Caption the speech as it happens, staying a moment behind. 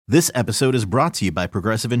This episode is brought to you by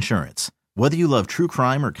Progressive Insurance. Whether you love true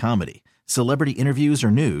crime or comedy, celebrity interviews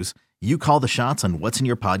or news, you call the shots on what's in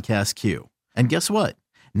your podcast queue. And guess what?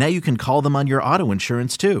 Now you can call them on your auto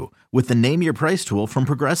insurance too with the Name Your Price tool from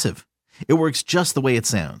Progressive. It works just the way it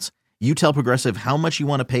sounds. You tell Progressive how much you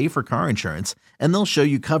want to pay for car insurance, and they'll show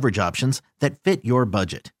you coverage options that fit your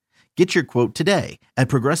budget. Get your quote today at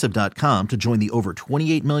Progressive.com to join the over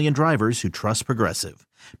 28 million drivers who trust Progressive.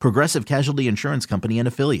 Progressive Casualty Insurance Company and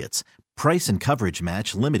Affiliates. Price and coverage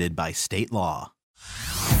match limited by state law.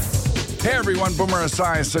 Hey everyone, Boomer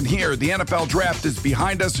Esiason here. The NFL Draft is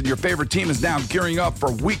behind us and your favorite team is now gearing up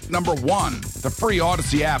for week number 1. The free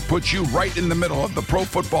Odyssey app puts you right in the middle of the pro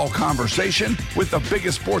football conversation with the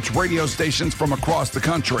biggest sports radio stations from across the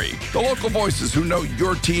country. The local voices who know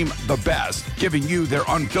your team the best, giving you their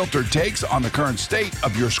unfiltered takes on the current state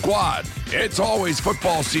of your squad. It's always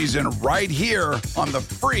football season right here on the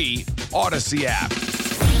free Odyssey app.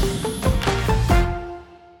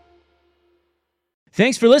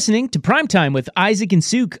 Thanks for listening to Primetime with Isaac and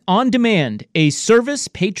Suk on demand, a Service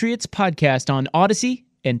Patriots podcast on Odyssey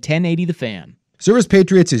and 1080 The Fan. Service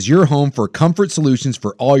Patriots is your home for comfort solutions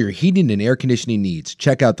for all your heating and air conditioning needs.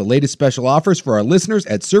 Check out the latest special offers for our listeners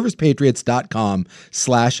at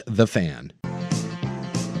servicepatriots.com/thefan.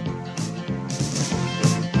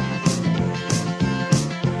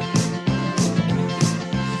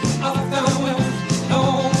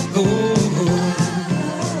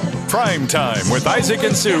 Prime Time with Isaac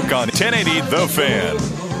and Suk on 1080 The Fan.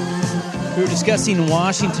 We were discussing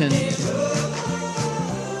Washington,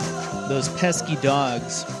 those pesky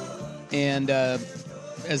dogs, and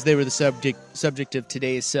as they were the subject of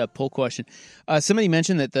today's poll question, somebody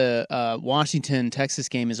mentioned that the Washington-Texas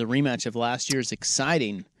game is a rematch of last year's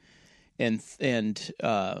exciting and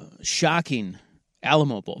shocking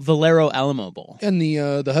Alamo Bowl, Valero Alamo Bowl. And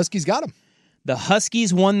the Huskies got them. The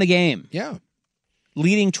Huskies won the game. Yeah.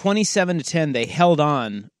 Leading 27-10, they held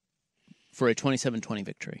on for a 27-20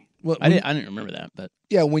 victory. Well, I didn't remember that, but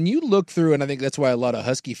yeah, when you look through, and I think that's why a lot of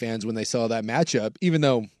Husky fans, when they saw that matchup, even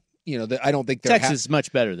though I don't think Texas is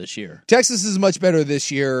much better this year. Texas is much better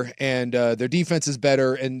this year, and their defense is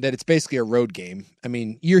better, and that it's basically a road game. I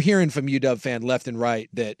mean, you're hearing from UW fan left and right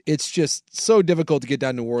that it's just so difficult to get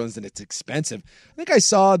down to New Orleans, and it's expensive. I think I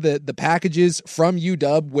saw the packages from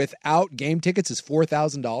UW without game tickets is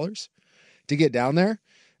 $4,000 to get down there.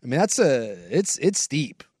 I mean, it's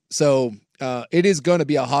steep. So it is going to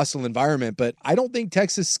be a hostile environment, but I don't think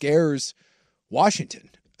Texas scares Washington.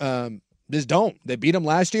 Just don't. They beat them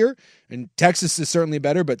last year, and Texas is certainly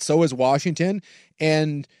better, but so is Washington.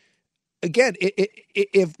 And again,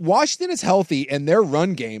 if Washington is healthy and their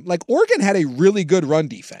run game, like Oregon had a really good run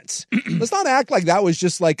defense. Let's not act like that was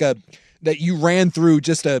just like that you ran through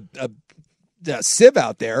just a sieve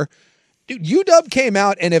out there. Dude, UW came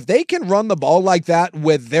out, and if they can run the ball like that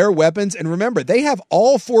with their weapons, and remember, they have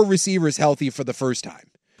all 4 receivers healthy for the first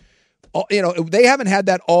time. They haven't had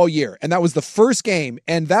that all year, and that was the first game,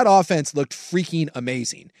 and that offense looked freaking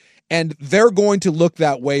amazing. And they're going to look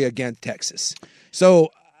that way against Texas.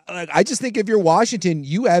 So I just think if you're Washington,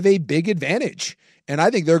 you have a big advantage, and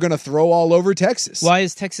I think they're going to throw all over Texas. Why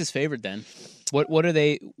is Texas favored then? What are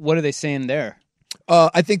they saying there?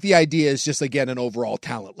 I think the idea is just, again, an overall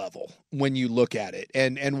talent level when you look at it.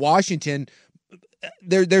 And Washington,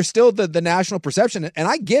 they're still the national perception, and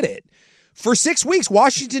I get it. For 6 weeks,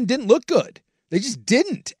 Washington didn't look good. They just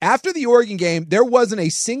didn't. After the Oregon game, there wasn't a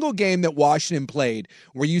single game that Washington played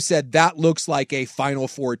where you said that looks like a Final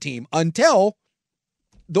Four team until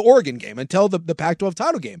the Oregon game, until the Pac-12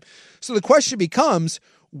 title game. So the question becomes,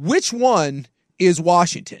 which one is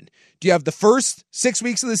Washington? Do you have the first 6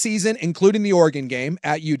 weeks of the season, including the Oregon game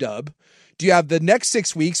at UW? Do you have the next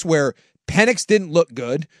 6 weeks where Penix didn't look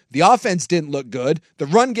good, the offense didn't look good, the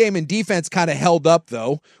run game and defense kind of held up,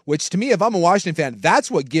 though, which to me, if I'm a Washington fan, that's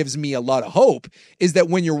what gives me a lot of hope, is that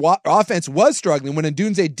when your offense was struggling, when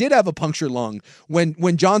Ndunze did have a punctured lung,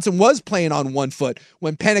 when Johnson was playing on one foot,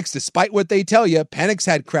 when Penix, despite what they tell you, Penix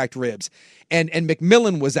had cracked ribs, and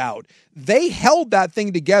McMillan was out. They held that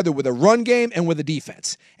thing together with a run game and with a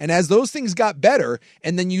defense. And as those things got better,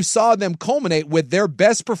 and then you saw them culminate with their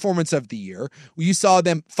best performance of the year, you saw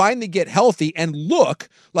them finally get healthy and look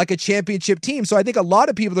like a championship team. So I think a lot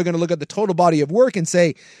of people are going to look at the total body of work and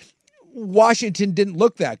say, Washington didn't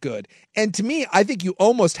look that good. And to me, I think you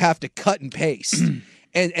almost have to cut and paste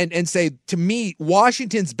and say, to me,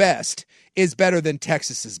 Washington's best is better than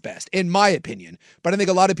Texas's best, in my opinion. But I think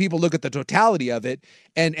a lot of people look at the totality of it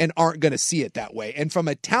and aren't going to see it that way. And from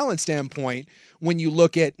a talent standpoint, when you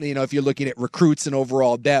look at, if you're looking at recruits and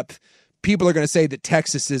overall depth, people are going to say that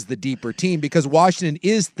Texas is the deeper team because Washington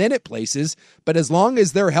is thin at places, but as long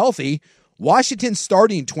as they're healthy, Washington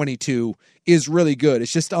starting 22 is really good.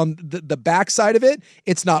 It's just on the backside of it,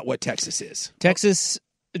 it's not what Texas is. Texas,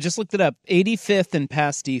 just looked it up, 85th in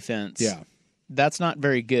pass defense. Yeah. That's not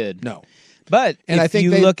very good. No. But and if I think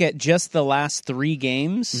you look at just the last 3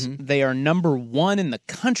 games, they are number 1 in the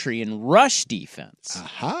country in rush defense,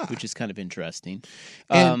 which is kind of interesting.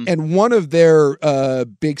 And one of their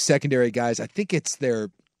big secondary guys, I think it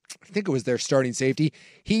was their starting safety.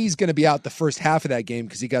 He's going to be out the first half of that game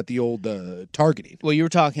because he got the old targeting. Well, you were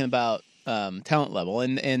talking about talent level,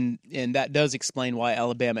 and that does explain why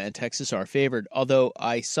Alabama and Texas are favored. Although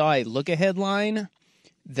I saw a look-ahead line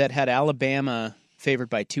that had Alabama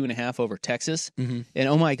favored by 2.5 over Texas. And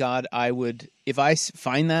oh my God, I would, if I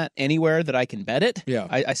find that anywhere that I can bet it,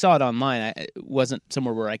 I saw it online. It wasn't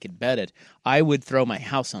somewhere where I could bet it. I would throw my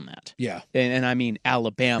house on that. Yeah. And I mean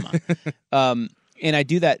Alabama. And I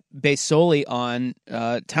do that based solely on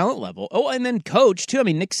talent level. Oh, and then coach too. I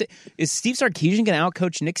mean, is Steve Sarkisian going to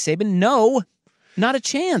outcoach Nick Saban? No. Not a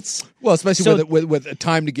chance. Well, especially with a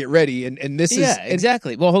time to get ready, and this is... Yeah,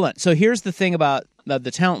 exactly. Well, hold on. So here's the thing about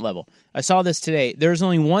the talent level. I saw this today. There's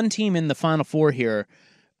only one team in the Final Four here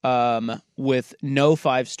with no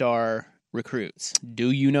 5-star recruits.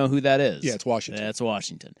 Do you know who that is? Yeah, it's Washington. That's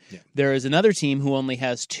Washington. Yeah. There is another team who only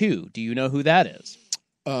has 2. Do you know who that is?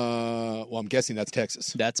 Well, I'm guessing that's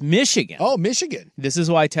Texas. That's Michigan. Oh, Michigan. This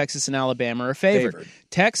is why Texas and Alabama are favored.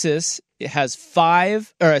 Texas has 9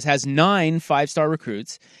 5-star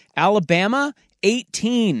recruits. Alabama,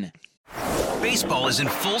 18. Baseball is in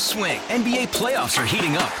full swing. NBA playoffs are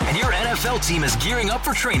heating up, and your NFL team is gearing up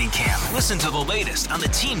for training camp. Listen to the latest on the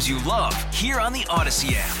teams you love here on the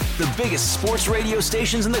Odyssey app. The biggest sports radio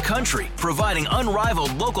stations in the country, providing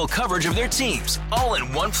unrivaled local coverage of their teams, all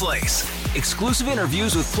in one place. Exclusive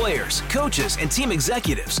interviews with players, coaches, and team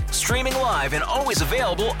executives, streaming live and always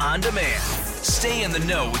available on demand. Stay in the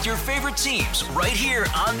know with your favorite teams right here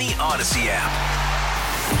on the Odyssey app.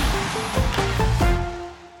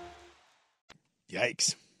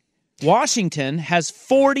 Yikes. Washington has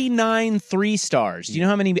 49 3-stars. Do you know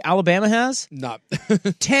how many Alabama has? Not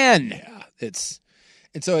 10. Yeah,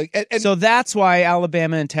 so that's why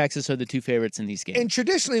Alabama and Texas are the 2 favorites in these games. And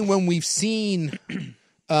traditionally, when we've seen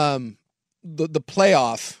the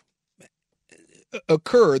playoff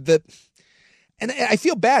occur, and I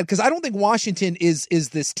feel bad because I don't think Washington is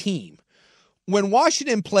this team. When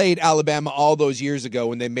Washington played Alabama all those years ago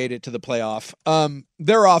when they made it to the playoff,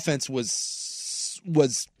 their offense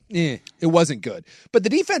it wasn't good. But the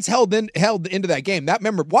defense held into that game.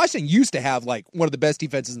 Remember, Washington used to have like one of the best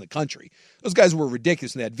defenses in the country. Those guys were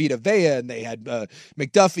ridiculous. And they had Vita Vea, and they had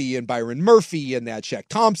McDuffie and Byron Murphy, and they had Shaq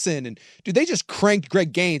Thompson. And dude, they just cranked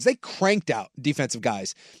Greg Gaines. They cranked out defensive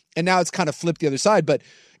guys. And now it's kind of flipped the other side. But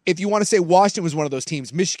if you want to say Washington was one of those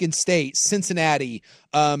teams, Michigan State, Cincinnati,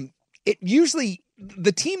 it usually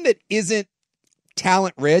the team that isn't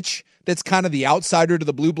talent rich, that's kind of the outsider to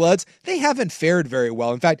the Blue Bloods, they haven't fared very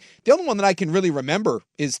well. In fact, the only one that I can really remember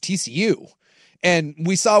is TCU. And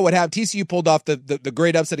we saw what happened. TCU pulled off the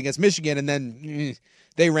great upset against Michigan, and then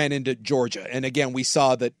they ran into Georgia. And again, we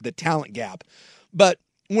saw the talent gap. But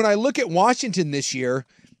when I look at Washington this year,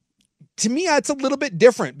 to me, it's a little bit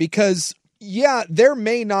different because, yeah, there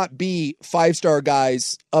may not be 5-star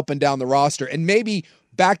guys up and down the roster, and maybe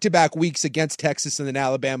back-to-back weeks against Texas and then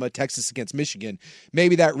Alabama, Texas against Michigan,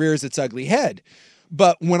 maybe that rears its ugly head.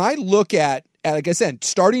 But when I look at, like I said,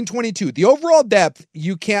 starting 22, the overall depth,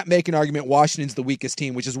 you can't make an argument Washington's the weakest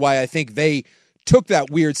team, which is why I think they took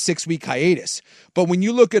that weird 6-week hiatus. But when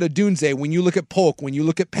you look at Odunze, when you look at Polk, when you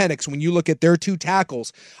look at Penix, when you look at their 2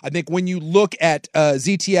 tackles, I think when you look at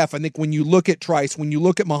ZTF, I think when you look at Trice, when you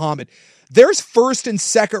look at Muhammad, there's first and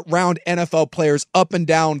second round NFL players up and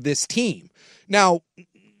down this team. Now,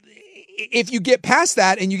 if you get past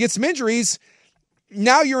that and you get some injuries,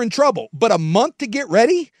 now you're in trouble. But a month to get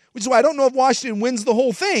ready, which is why I don't know if Washington wins the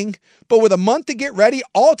whole thing, but with a month to get ready,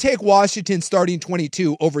 I'll take Washington starting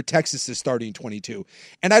 22 over Texas's starting 22.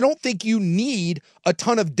 And I don't think you need a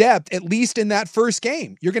ton of depth, at least in that first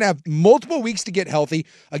game. You're going to have multiple weeks to get healthy.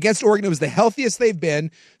 Against Oregon, it was the healthiest they've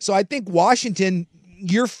been. So I think Washington,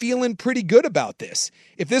 you're feeling pretty good about this.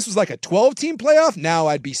 If this was like a 12-team playoff, now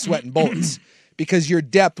I'd be sweating bullets because your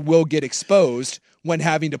depth will get exposed when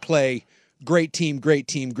having to play great team.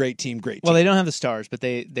 Well, they don't have the stars, but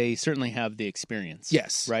they certainly have the experience.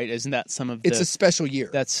 Yes. Right? Isn't that some of It's a special year.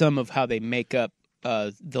 That's some of how they make up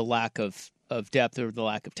the lack of depth or the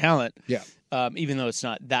lack of talent. Yeah. Even though it's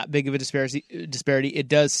not that big of a disparity, it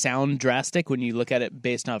does sound drastic when you look at it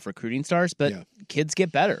based off recruiting stars, but kids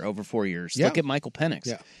get better over 4 years. Yeah. Look at Michael Penix.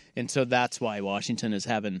 Yeah. And so that's why Washington is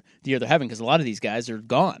having the year they're having, because a lot of these guys are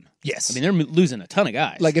gone. Yes. I mean, they're losing a ton of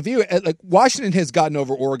guys. Like Washington has gotten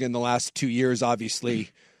over Oregon the last 2 years,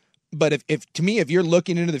 obviously. But if to me, if you're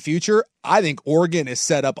looking into the future, I think Oregon is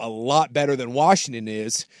set up a lot better than Washington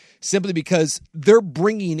is, simply because they're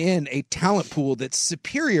bringing in a talent pool that's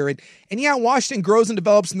superior. And yeah, Washington grows and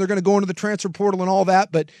develops, and they're going to go into the transfer portal and all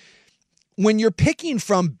that. But when you're picking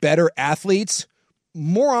from better athletes,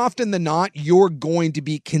 more often than not, you're going to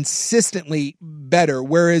be consistently better.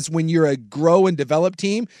 Whereas when you're a grow and develop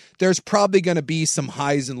team, there's probably going to be some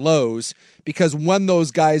highs and lows, because when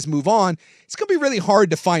those guys move on, it's going to be really hard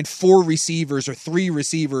to find 4 receivers or 3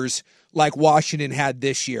 receivers like Washington had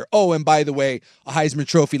this year. Oh, and by the way, a Heisman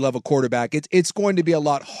Trophy level quarterback. It's going to be a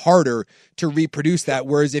lot harder to reproduce that.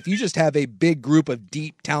 Whereas if you just have a big group of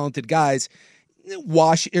deep, talented guys,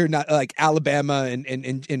 like Alabama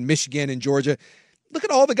and Michigan and Georgia. Look at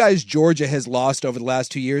all the guys Georgia has lost over the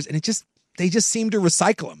last 2 years, and they just seem to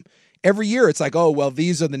recycle them. Every year it's like, oh, well,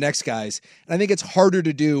 these are the next guys. And I think it's harder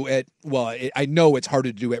to do I know it's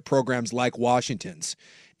harder to do at programs like Washington's.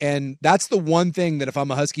 And that's the one thing that, if I'm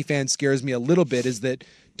a Husky fan, scares me a little bit, is that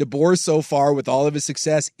DeBoer so far, with all of his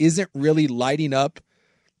success, isn't really lighting up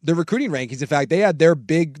the recruiting rankings. In fact, they had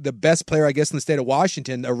the best player, I guess, in the state of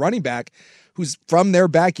Washington, a running back, who's from their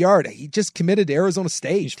backyard. He just committed to Arizona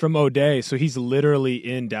State. He's from O'Day, so he's literally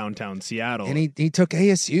in downtown Seattle. And he took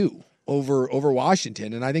ASU over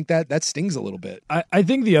Washington, and I think that stings a little bit. I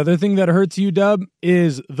think the other thing that hurts UW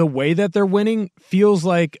is the way that they're winning feels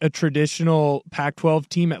like a traditional Pac-12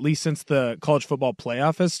 team, at least since the college football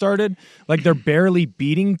playoff has started. Like, they're barely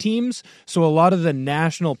beating teams, so a lot of the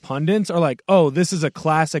national pundits are like, oh, this is a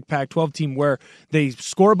classic Pac-12 team where they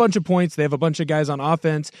score a bunch of points, they have a bunch of guys on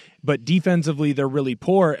offense, but defensively they're really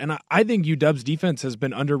poor. And I think UW's defense has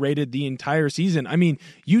been underrated the entire season. I mean,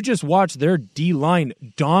 you just watch their D-line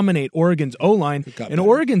dominate Oregon's O-line, and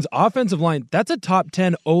Oregon's offensive line, that's a top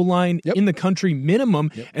 10 O-line in the country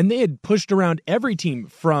minimum, and they had pushed around every team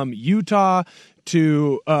from Utah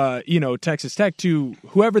to Texas Tech to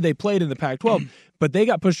whoever they played in the Pac-12, but they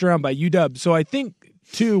got pushed around by UW. So I think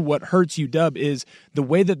too, what hurts UW is the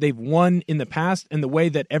way that they've won in the past and the way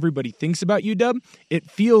that everybody thinks about UW. It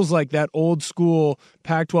feels like that old school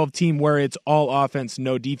Pac-12 team where it's all offense,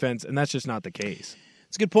 no defense, and that's just not the case.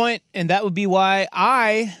 It's a good point, and that would be why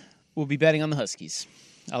I will be betting on the Huskies.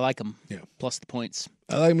 I like them, plus the points.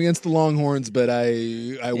 I like them against the Longhorns, but I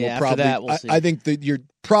will probably. We'll see. I think that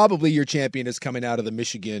your champion is coming out of the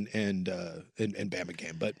Michigan and Bama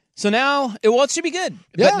game. But so now, it should be good.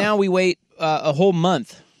 Yeah. But now we wait a whole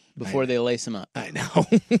month before they lace them up. I know.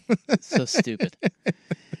 So stupid.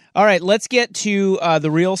 All right, let's get to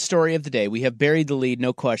the real story of the day. We have buried the lead,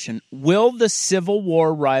 no question. Will the Civil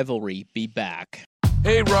War rivalry be back?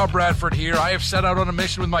 Hey, Rob Bradford here. I have set out on a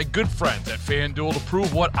mission with my good friends at FanDuel to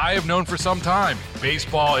prove what I have known for some time.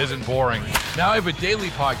 Baseball isn't boring. Now I have a daily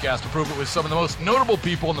podcast to prove it with some of the most notable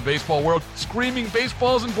people in the baseball world, screaming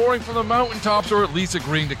baseball isn't boring from the mountaintops, or at least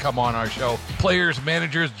agreeing to come on our show. Players,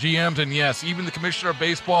 managers, GMs, and yes, even the commissioner of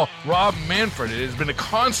baseball, Rob Manfred. It has been a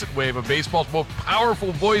constant wave of baseball's most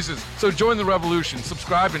powerful voices. So join the revolution.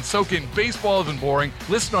 Subscribe and soak in Baseball Isn't Boring.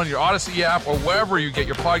 Listen on your Odyssey app or wherever you get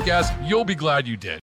your podcasts. You'll be glad you did.